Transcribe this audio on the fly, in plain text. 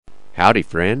Howdy,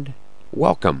 friend.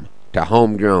 Welcome to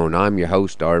Homegrown. I'm your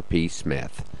host, R.P.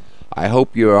 Smith. I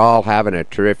hope you're all having a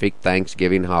terrific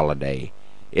Thanksgiving holiday.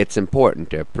 It's important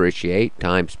to appreciate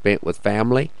time spent with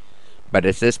family, but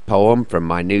as this poem from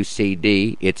my new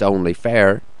CD, It's Only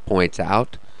Fair, points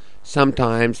out,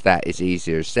 sometimes that is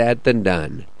easier said than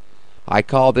done. I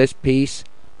call this piece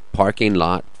Parking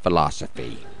Lot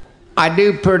Philosophy. I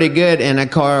do pretty good in a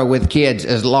car with kids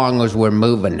as long as we're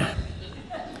moving.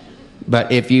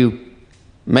 But if you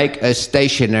make us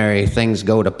stationary, things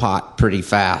go to pot pretty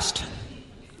fast.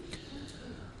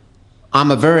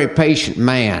 I'm a very patient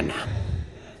man.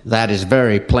 That is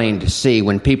very plain to see.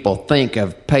 When people think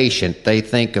of patient, they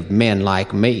think of men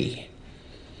like me.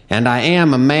 And I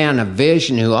am a man of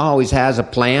vision who always has a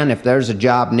plan. If there's a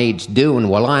job needs doing,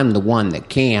 well, I'm the one that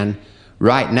can.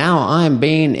 Right now, I'm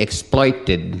being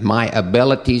exploited. My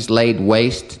abilities laid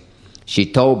waste. She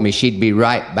told me she'd be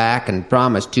right back and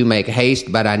promised to make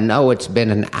haste, but I know it's been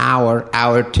an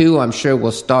hour 2, I'm sure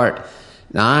we'll start.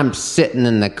 Now I'm sitting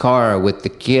in the car with the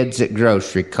kids at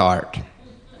grocery cart.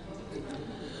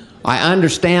 I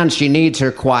understand she needs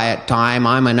her quiet time.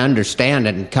 I'm an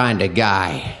understanding kind of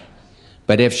guy.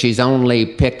 But if she's only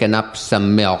picking up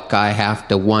some milk, I have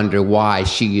to wonder why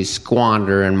she is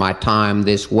squandering my time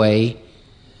this way.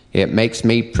 It makes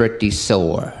me pretty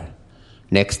sore.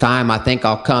 Next time I think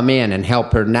I'll come in and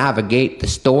help her navigate the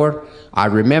store. I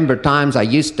remember times I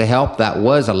used to help. That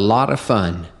was a lot of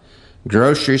fun.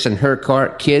 Groceries in her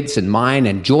cart, kids in mine,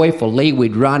 and joyfully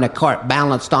we'd run a cart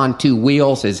balanced on 2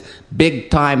 wheels. Is big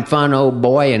time fun, oh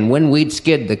boy, and when we'd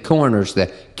skid the corners, the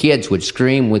kids would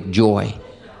scream with joy.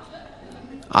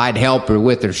 I'd help her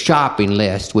with her shopping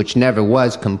list, which never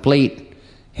was complete.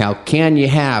 How can you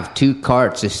have 2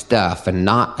 carts of stuff and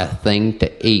not a thing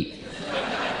to eat?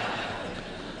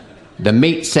 The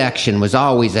meat section was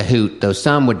always a hoot. Though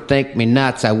some would think me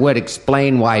nuts, I would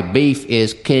explain why beef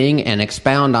is king and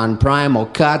expound on primal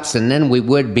cuts, and then we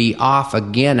would be off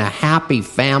again, a happy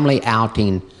family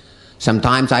outing.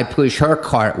 Sometimes I'd push her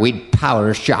cart, we'd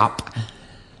power shop.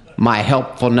 My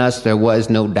helpfulness there was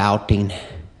no doubting.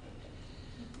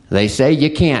 They say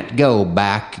you can't go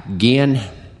back again,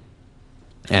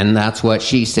 and that's what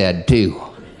she said too.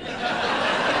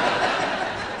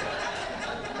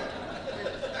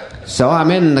 So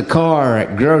I'm in the car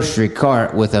at grocery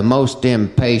cart with a most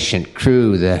impatient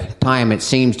crew. The time it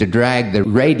seems to drag, the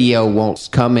radio won't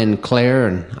come in clear,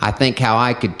 and I think how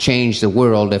I could change the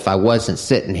world if I wasn't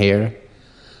sitting here.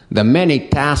 The many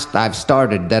tasks I've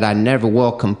started that I never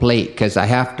will complete because I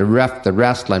have to ref the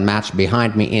wrestling match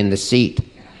behind me in the seat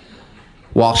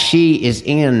while she is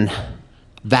in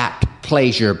that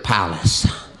pleasure palace.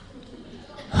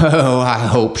 Oh, I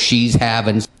hope she's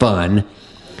having fun.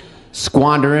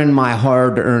 Squandering my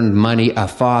hard-earned money, a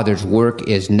father's work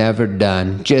is never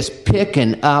done. Just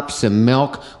picking up some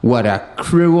milk, what a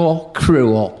cruel,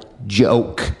 cruel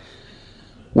joke.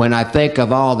 When I think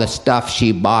of all the stuff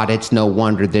she bought, it's no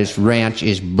wonder this ranch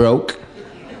is broke.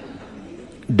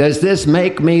 Does this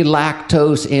make me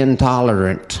lactose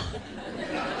intolerant?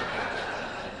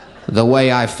 The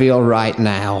way I feel right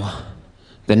now.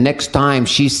 The next time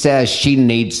she says she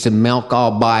needs some milk,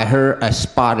 I'll buy her a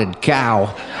spotted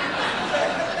cow.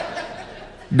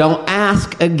 Don't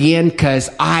ask again, 'cause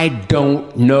I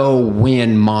don't know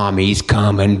when Mommy's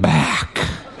coming back.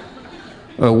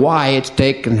 Or why it's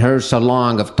taken her so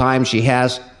long. Of time she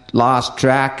has lost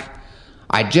track.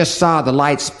 I just saw the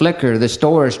lights flicker. The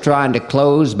store is trying to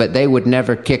close, but they would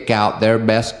never kick out their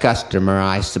best customer,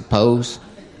 I suppose.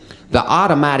 The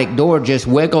automatic door just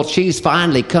wiggled. She's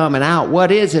finally coming out.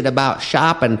 What is it about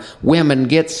shopping women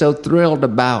get so thrilled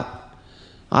about?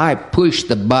 I push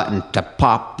the button to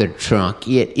pop the trunk.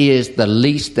 It is the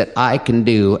least that I can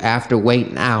do after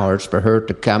waiting hours for her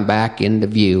to come back into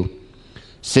view.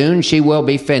 Soon she will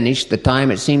be finished. The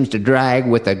time it seems to drag.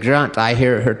 With a grunt, I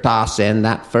hear her toss in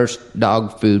that first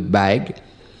dog food bag.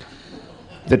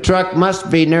 The truck must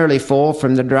be nearly full.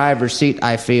 From the driver's seat,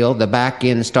 I feel the back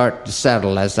end start to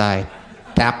settle as I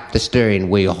tap the steering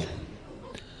wheel.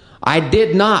 I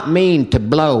did not mean to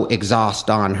blow exhaust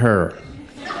on her.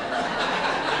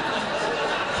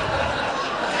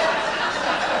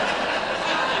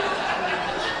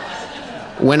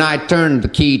 When I turned the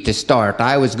key to start,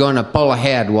 I was going to pull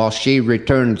ahead while she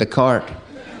returned the cart.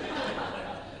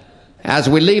 As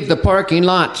we leave the parking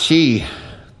lot, she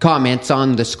comments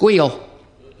on the squeal.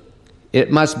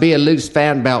 It must be a loose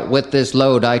fan belt. With this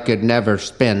load, I could never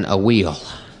spin a wheel.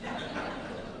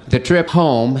 The trip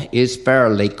home is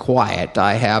fairly quiet.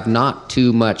 I have not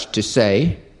too much to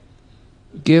say.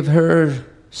 Give her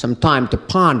some time to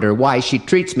ponder why she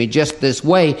treats me just this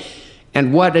way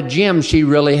and what a gem she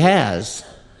really has.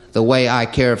 the way I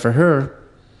care for her.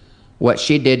 What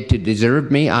she did to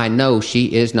deserve me, I know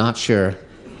she is not sure.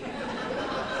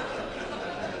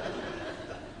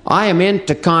 I am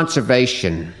into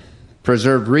conservation,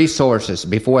 preserve resources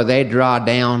before they draw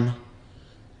down.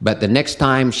 But the next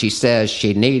time she says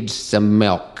she needs some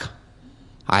milk,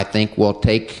 I think we'll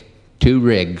take 2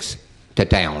 rigs to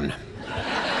town.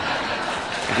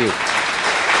 Thank you.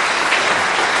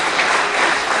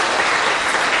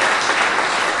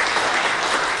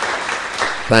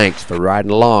 Thanks for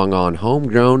riding along on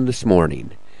Homegrown this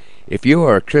morning. If you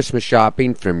are Christmas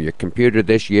shopping from your computer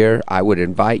this year, I would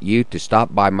invite you to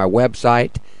stop by my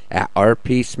website at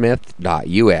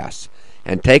rpsmith.us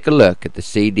and take a look at the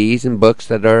CDs and books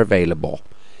that are available.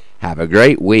 Have a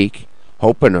great week.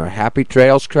 Hoping our happy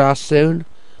trails cross soon.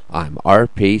 I'm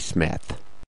R.P. Smith.